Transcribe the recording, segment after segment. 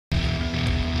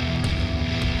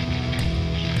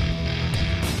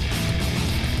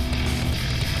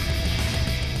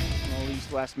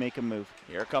West make a move.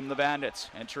 Here come the Bandits,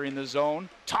 entering the zone.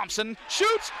 Thompson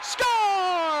shoots,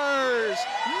 scores!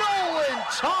 Nolan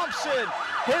Thompson,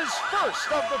 his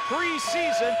first of the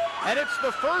preseason, and it's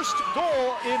the first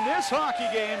goal in this hockey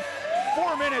game.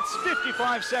 4 minutes,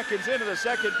 55 seconds into the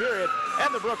second period,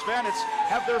 and the Brooks Bandits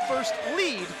have their first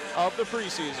lead of the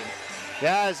preseason.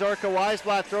 Yeah, Zorka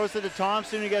Weisblatt throws it to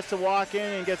Thompson, who gets to walk in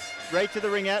and gets right to the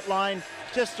ringette line.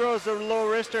 Just throws a low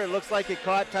wrister. It looks like it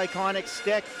caught Tyconic's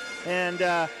stick, and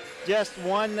just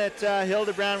one that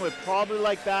Hildebrand would probably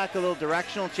like back, a little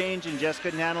directional change, and just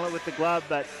couldn't handle it with the glove.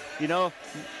 But, you know,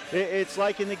 it's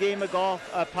like in the game of golf,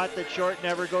 a putt that's short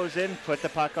never goes in, put the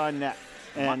puck on net.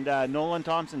 And Nolan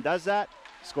Thompson does that,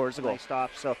 scores a goal.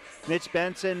 Stop. So Mitch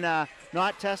Benson,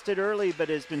 not tested early, but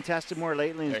has been tested more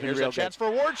lately. And Here's a chance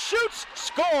for Ward, shoots,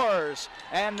 scores!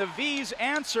 And the VEES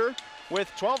answer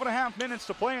with 12.5 minutes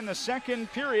to play in the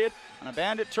second period. And a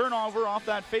Bandit turnover off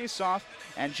that face-off.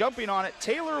 And jumping on it,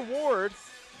 Taylor Ward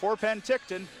for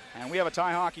Penticton. And we have a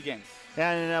tie hockey game.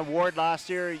 And Ward last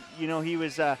year, you know, he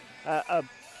was a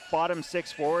bottom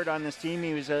six forward on this team.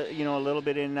 He was you know, a little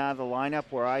bit in the lineup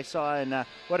where I saw, and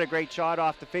what a great shot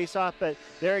off the face-off. But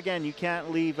there again, you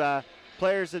can't leave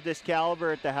players of this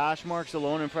caliber at the hash marks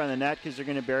alone in front of the net, because they're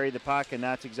going to bury the puck, and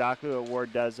that's exactly what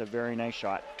Ward does. A very nice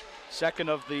shot. Second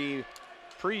of the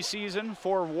preseason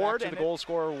for Ward, and the goal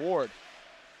scorer Ward.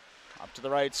 Up to the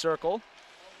right circle.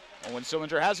 Owen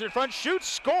Sillinger has it in front, shoots,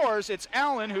 scores. It's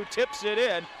Allen who tips it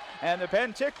in. And the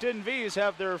Penticton VEES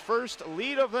have their first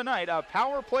lead of the night, a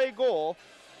power play goal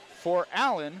for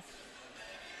Allen,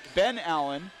 Ben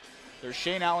Allen. There's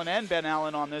Shane Allen and Ben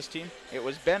Allen on this team. It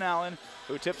was Ben Allen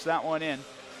who tips that one in.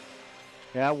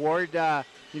 Yeah, Ward,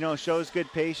 you know, shows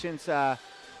good patience,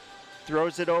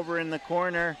 throws it over in the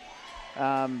corner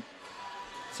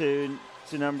to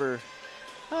number,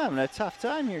 I'm having a tough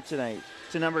time here tonight,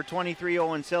 to number 23,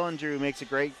 Owen Sillinger, who makes a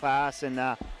great pass, and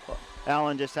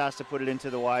Allen just has to put it into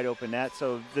the wide open net.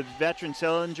 So the veteran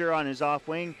Sillinger on his off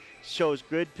wing shows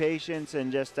good patience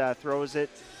and just throws it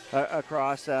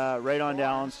across right onto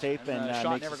Allen's tape, and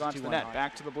shot makes never it gone to the net. high.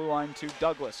 Back to the blue line to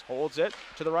Douglas. Holds it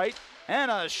to the right, and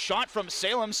a shot from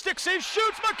Salem. Stick save,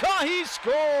 shoots, McCaughey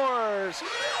scores!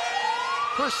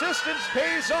 Persistence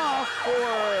pays off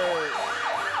for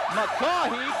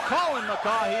McCaughey, Colin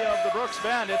McCaughey of the Brooks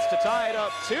Bandits, to tie it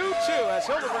up 2-2 as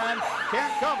Hildebrand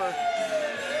can't cover,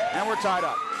 and we're tied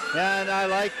up. And I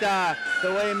like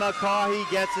the way McCaughey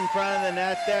gets in front of the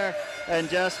net there and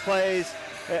just plays,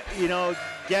 you know,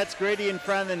 gets gritty in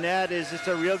front of the net. Is just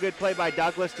a real good play by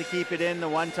Douglas to keep it in, the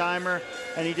one-timer,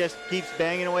 and he just keeps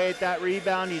banging away at that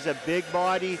rebound. He's a big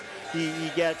body.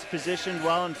 He gets positioned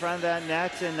well in front of that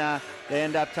net, and they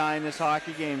end up tying this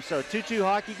hockey game. So 2-2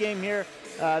 hockey game here.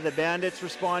 The Bandits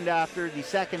respond after the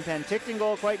second Penticton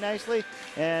goal quite nicely,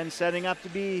 and setting up to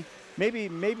be maybe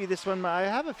this one. I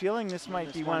have a feeling this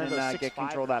might be one of those get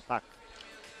control of that puck.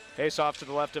 Face off to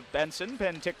the left of Benson.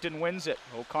 Penticton wins it.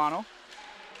 O'Connell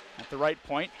at the right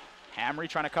point. Hamry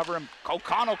trying to cover him.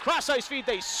 O'Connell cross ice feed.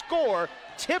 They score.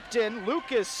 Tipped in.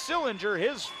 Lucas Sillinger,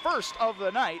 his first of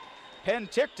the night.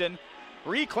 Penticton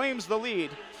reclaims the lead.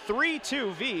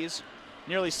 3-2 VEES.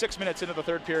 Nearly 6 minutes into the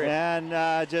third period.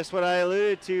 And just what I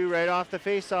alluded to right off the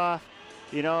face-off,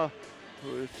 you know,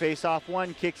 face-off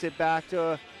one kicks it back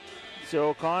to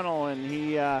O'Connell, and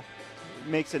he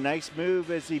makes a nice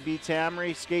move as he beats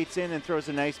Hamry, skates in and throws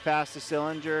a nice pass to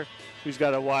Sillinger, who's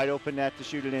got a wide open net to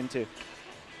shoot it into.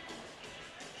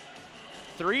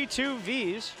 3-2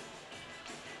 VEES.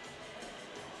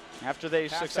 After they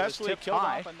successfully killed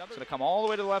high, it's going to come all the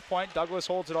way to the left point. Douglas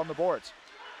holds it on the boards.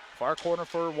 Far corner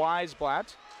for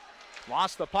Weisblatt.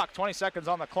 Lost the puck, 20 seconds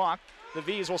on the clock. The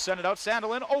VEES will send it out.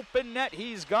 Sandelin, open net,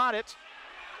 he's got it.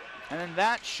 And then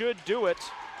that should do it.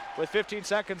 With 15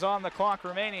 seconds on the clock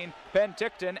remaining,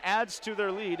 Penticton adds to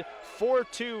their lead.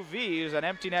 4-2 VEES, an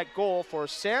empty net goal for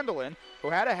Sandelin, who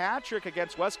had a hat trick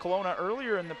against West Kelowna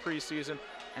earlier in the preseason,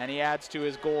 and he adds to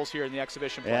his goals here in the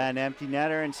exhibition play. Yeah, an empty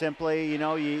netter, and simply, you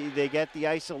know, they get the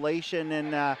isolation,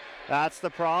 and that's the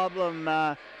problem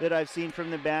that I've seen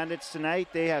from the Bandits tonight.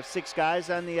 They have 6 guys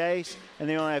on the ice, and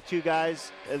they only have 2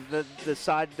 guys the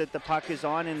side that the puck is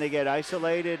on, and they get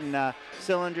isolated, and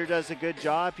Sillinger does a good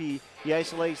job. He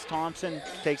isolates Thompson,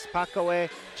 takes the puck away,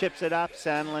 chips it up.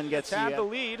 Sandelin gets the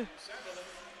lead.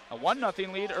 A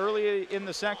 1-0 lead early in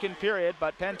the second period,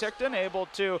 but Penticton able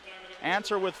to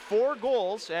answer with 4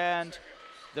 goals, and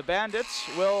the Bandits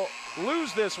will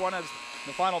lose this one as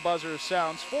the final buzzer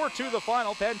sounds. 4-2 the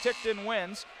final. Penticton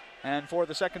wins, and for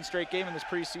the second straight game in this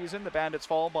preseason, the Bandits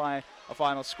fall by a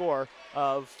final score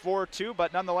of 4-2,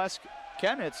 but nonetheless,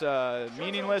 Ken, it's a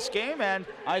meaningless game, and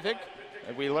I think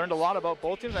we learned a lot about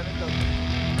both teams. I think